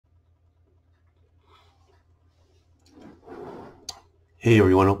Hey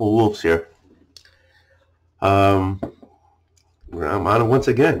everyone, Uncle Wolf's here. I'm on it once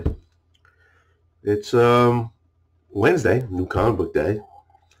again. It's Wednesday, new comic book day.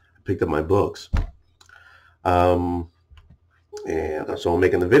 I picked up my books. And so I'm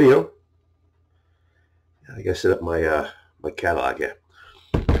making the video. I gotta set up my my catalog here.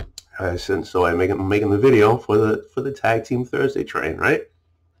 So I'm making the video for the Tag Team Thursday train, right?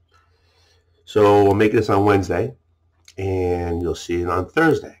 So we'll make this on Wednesday, and you'll see it on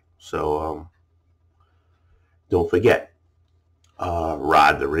Thursday. So don't forget,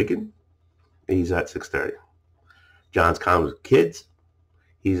 Rod the Rican, he's at 6:30. John's Comics Kids,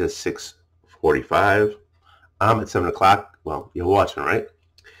 he's at 6:45. I'm at 7 o'clock. Well, you're watching, right?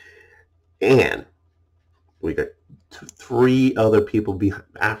 And we got three other people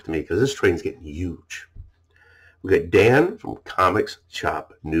after me because this train's getting huge. We got Dan from Comics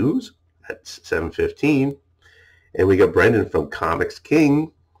Shop News at 7:15. And we got Brendan from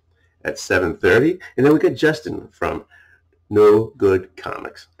ComixKings at 7:30. And then we got Justin from No Good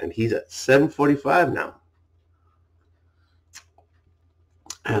Comics. And he's at 7:45 now.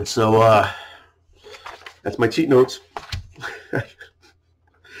 And so that's my cheat notes.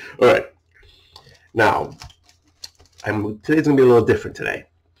 All right. Now, today's going to be a little different today.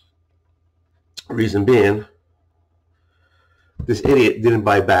 Reason being, this idiot didn't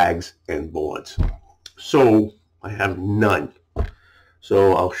buy bags and boards. So I have none.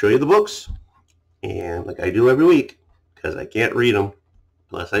 So I'll show you the books, and like I do every week, because I can't read them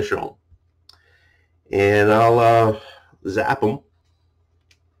unless I show them. And I'll zap them.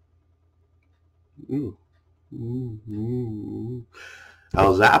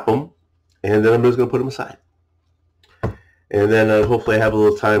 I'll zap them, and then I'm just going to put them aside. And then hopefully I have a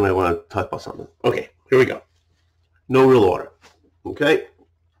little time I want to talk about something. Okay, here we go. No real order. Okay.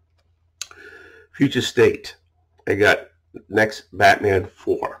 Future State. I got next Batman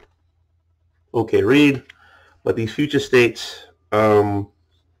 4. Okay, read. But these future states, it's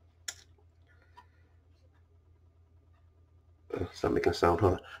not making a sound,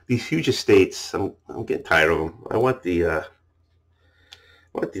 huh? These future states, I'm getting tired of them. I want the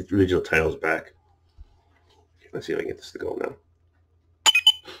original titles back. Let's see if I can get this to go now.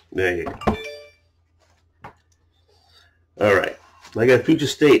 There you go. All right. I got Future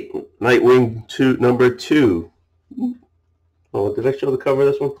State, Nightwing 2, number 2. Oh, did I show the cover of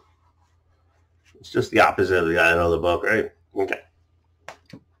this one? It's just the opposite of the other book, right? Okay.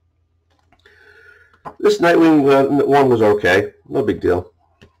 This Nightwing one was okay. No big deal.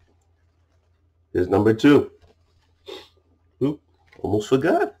 Here's number 2. Oop, almost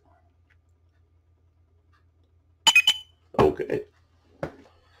forgot. Okay.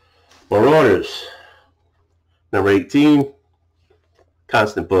 Marauders, number 18.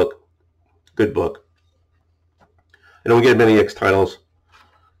 Constant book. Good book. I don't get many X titles,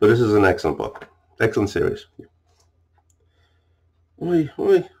 but this is an excellent book. Excellent series. I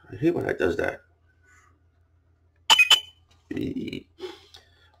hate when it does that.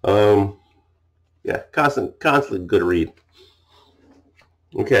 Yeah, constantly good read.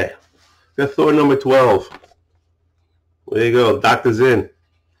 Okay. Got Thor number 12. There you go. Doctor's in.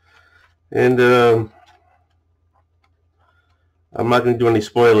 And I'm not going to do any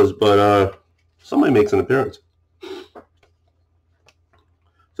spoilers, but somebody makes an appearance.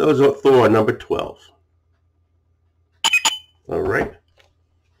 So it's Thor number 12. All right.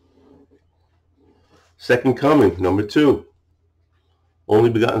 Second Coming, number 2. Only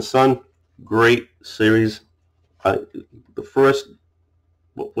Begotten Son. Great series. The first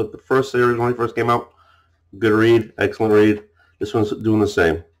series when it first came out. Good read. Excellent read. This one's doing the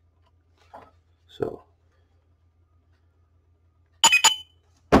same. So.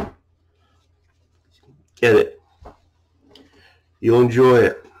 Get it. You'll enjoy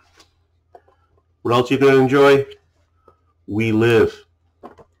it. What else you going to enjoy? We Live.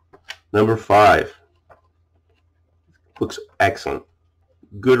 Number 5. Looks excellent.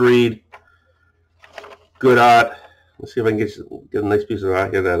 Good read. Good art. Let's see if I can get a nice piece of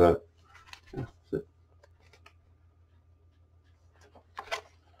art here that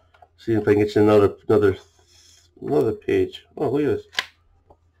see if I can get you another page. Oh, look at this.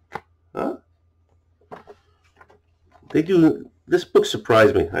 Huh? This book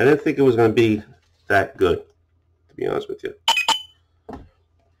surprised me. I didn't think it was going to be that good, to be honest with you.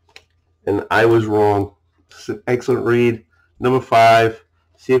 And I was wrong. It's an excellent read. Number 5.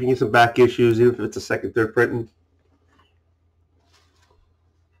 See if you can get some back issues, even if it's a second, third printing.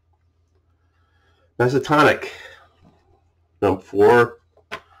 Masatonic. Number 4.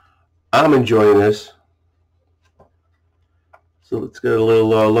 I'm enjoying this. So let's get a little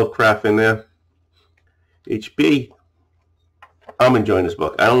Lovecraft in there. HB. I'm enjoying this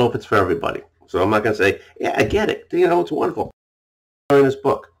book. I don't know if it's for everybody, so I'm not going to say, yeah, I get it. You know, it's wonderful. I'm enjoying this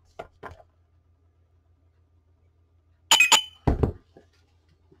book.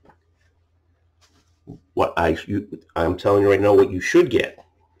 I'm telling you right now what you should get.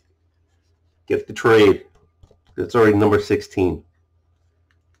 Get the trade. It's already number 16.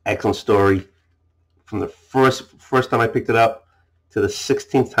 Excellent story. From the first time I picked it up to the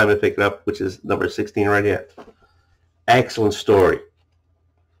 16th time I picked it up, which is number 16 right here. Excellent story.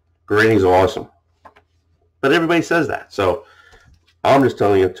 Granny's awesome. But everybody says that, so I'm just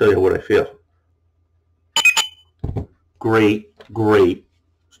tell you what I feel. Great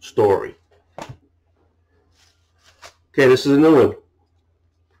story. Okay, this is a new one.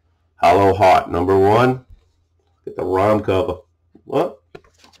 Hollow Heart, number 1. Get the ROM cover. What?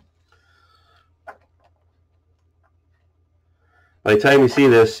 By the time you see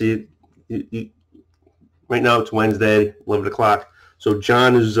this, right now it's Wednesday, 11 o'clock. So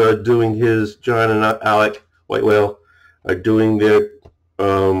John is doing his, John and Alec White Whale are doing their,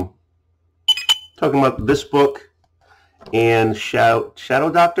 talking about this book and Shadow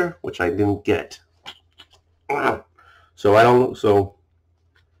Doctor, which I didn't get. So I don't, so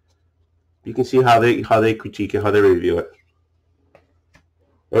you can see how they critique it, how they review it.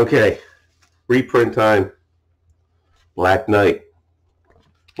 Okay, reprint time. Black Knight.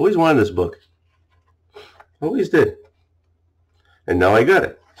 Always wanted this book. Always did. And now I got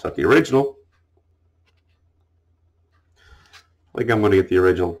it. It's not the original. I think I'm going to get the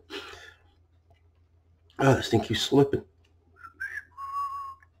original. Oh, this thing keeps slipping.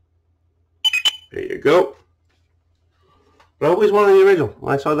 There you go. But I always wanted the original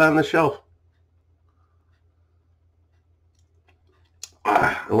when I saw that on the shelf.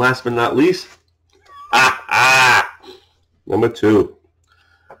 And last but not least, number 2.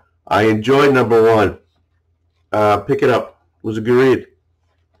 I enjoyed number 1. Pick it up. It was a good read.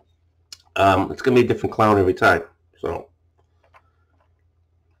 It's going to be a different clown every time. So,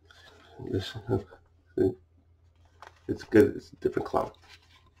 it's good. It's a different clown.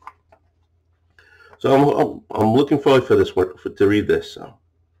 So I'm looking forward for this one, to read this. So,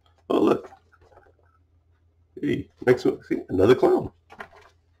 oh look, hey, next one, see, another clown.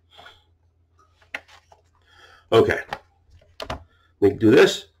 Okay, we can do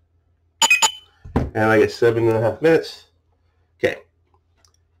this, and I get 7.5 minutes. Okay,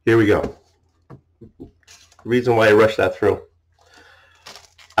 here we go. The reason why I rushed that through.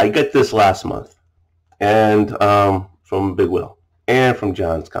 I got this last month, and from Big Will, and from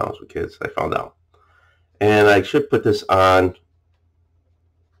John's Comics with Kids, I found out. And I should put this on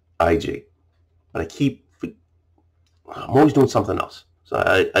IG, but I'm always doing something else. So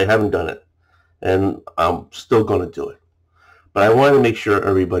I haven't done it, and I'm still going to do it. But I wanted to make sure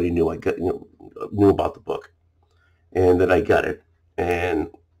everybody knew knew about the book, and that I got it, and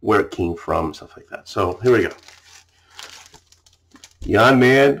where it came from, stuff like that. So here we go. Yon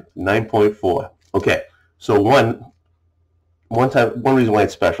Man 9.4. Okay, so one reason why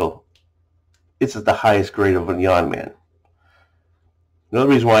it's special. It's at the highest grade of a Yon Man. Another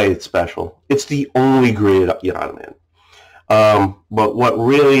reason why it's special, it's the only grade Yon Man. But what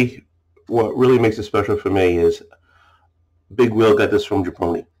really makes it special for me is Big Will got this from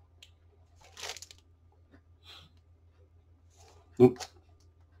Jabroni.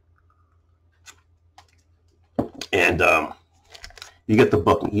 And you get the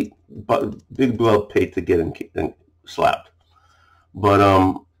book. Big Will paid to get him slapped. But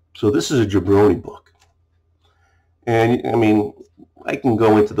so this is a Jabroni book, and I mean, I can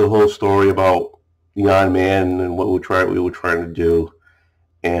go into the whole story about Yon Man and what we were trying to do,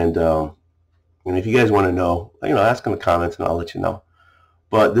 and if you guys want to know, ask in the comments and I'll let you know.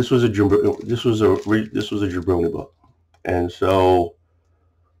 But this was a Jabroni book, and so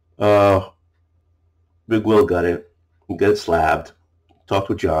Big Will got it, slabbed, talked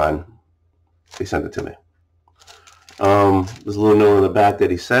with John, they sent it to me. There's a little note on the back that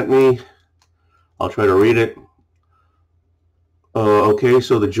he sent me. I'll try to read it. Okay,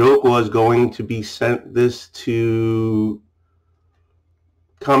 so the joke was going to be sent this to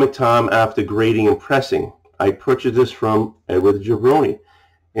Comic Tom after grading and pressing. I purchased this from Edward Jabroni,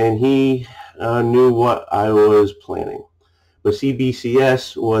 and he knew what I was planning. But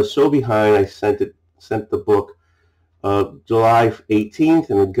CBCS was so behind, I sent the book July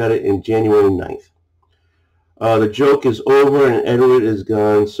 18th, and I got it in January 9th. The joke is over and Edward is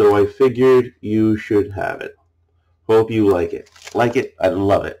gone, so I figured you should have it. Hope you like it. Like it? I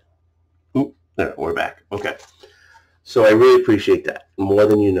love it. Oop, there, we're back. Okay. So I really appreciate that, more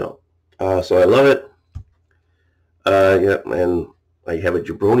than you know. So I love it. Yeah, and I have a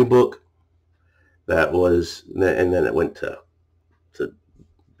Jabroni book that was, and then it went to to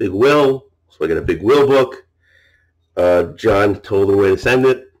Big Will. So I got a Big Will book. John told her where to send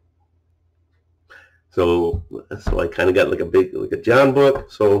it. So I kind of got like a John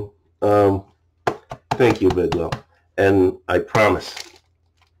book. So thank you, Big Will. And I promise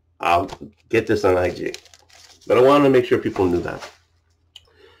I'll get this on IG. But I wanted to make sure people knew that.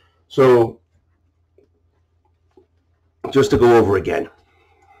 So just to go over again.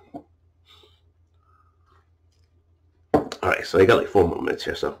 All right, so I got like 4 more minutes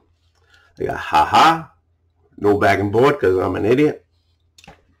here. So I got Haha, no back and board because I'm an idiot.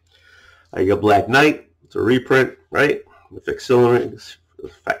 I got Black Knight. It's a reprint, right?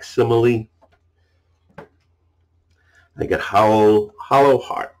 The facsimile. I got Hollow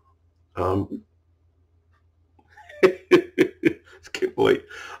Heart. Can't wait.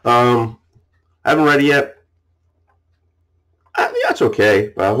 I haven't read it yet. I think that's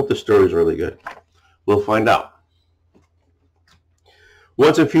okay, but I hope the story is really good. We'll find out.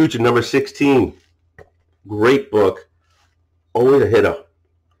 Once and Future, number 16. Great book. Always a hitter.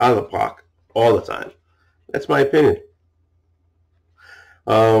 Out of the park. All the time. That's my opinion.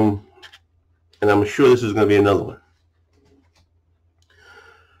 And I'm sure this is going to be another one.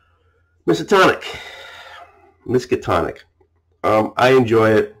 Miskatonic. I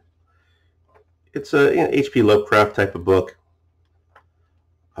enjoy it. It's a H.P. Lovecraft type of book.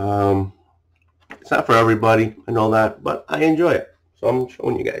 It's not for everybody, I know that, but I enjoy it. So I'm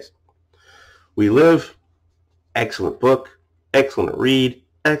showing you guys. We Live, excellent book, excellent read,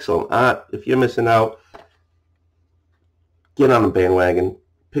 excellent art. If you're missing out, get on the bandwagon.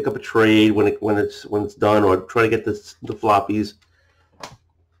 Pick up a trade when it's done, or try to get the floppies.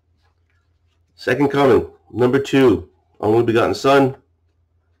 Second Coming, number 2, Only Begotten Son.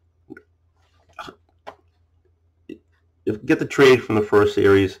 Get the trade from the first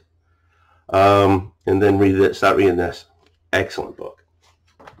series, and then start reading this. Excellent book.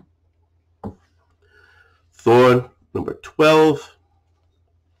 Thor, number 12.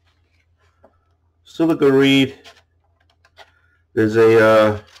 Still a good read. There's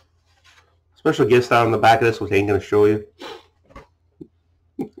a special gift star on the back of this, which I ain't going to show you.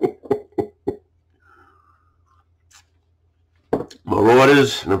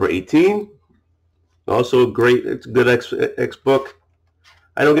 Marauders, number 18. Also great. It's a good X book.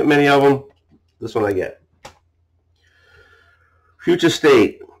 I don't get many of them. This one I get. Future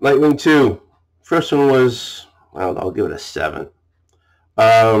State, Nightwing 2. First one was, I'll give it a 7.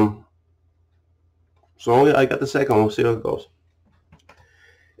 So I got the second one. We'll see how it goes.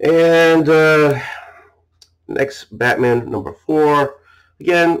 And next, Batman number 4.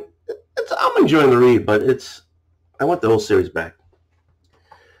 Again, I'm enjoying the read, but I want the whole series back.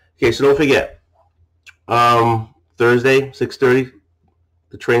 Okay, so don't forget. Thursday, 6:30,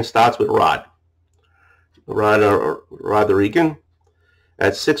 the train starts with Rod the Rican.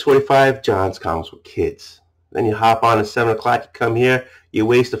 At 6:45, John's Comics with Kids. Then you hop on at 7 o'clock. You come here. You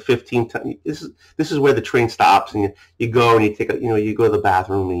waste a 15 time. This is where the train stops, and you go and you take you go to the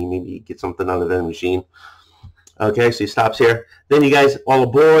bathroom and you maybe get something out of the machine. Okay, so he stops here. Then you guys all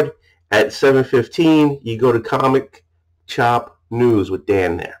aboard at 7:15. You go to Comic Chop News with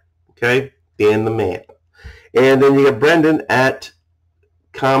Dan there. Okay, Dan the man. And then you got Brendan at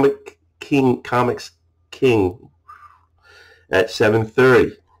Comics King at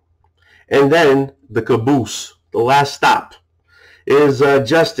 7:30. And then the caboose, the last stop, is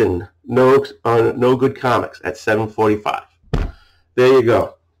Justin, No Good Comics at 7:45. There you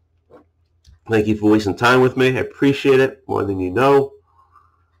go. Thank you for wasting time with me. I appreciate it more than you know.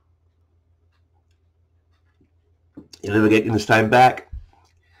 You're never getting this time back.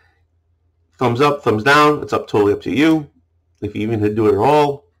 Thumbs up, thumbs down. It's totally up to you. If you even do it at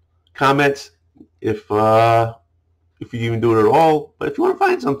all, comments. If you even do it at all, but if you want to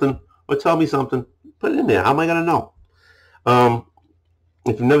find something or tell me something, put it in there. How am I gonna know?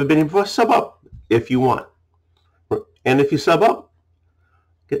 If you've never been here before, sub up if you want. And if you sub up,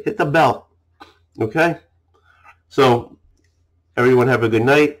 hit the bell. Okay. So everyone have a good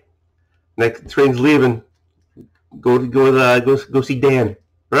night. Next train's leaving. Go see Dan.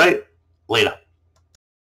 Right? Later.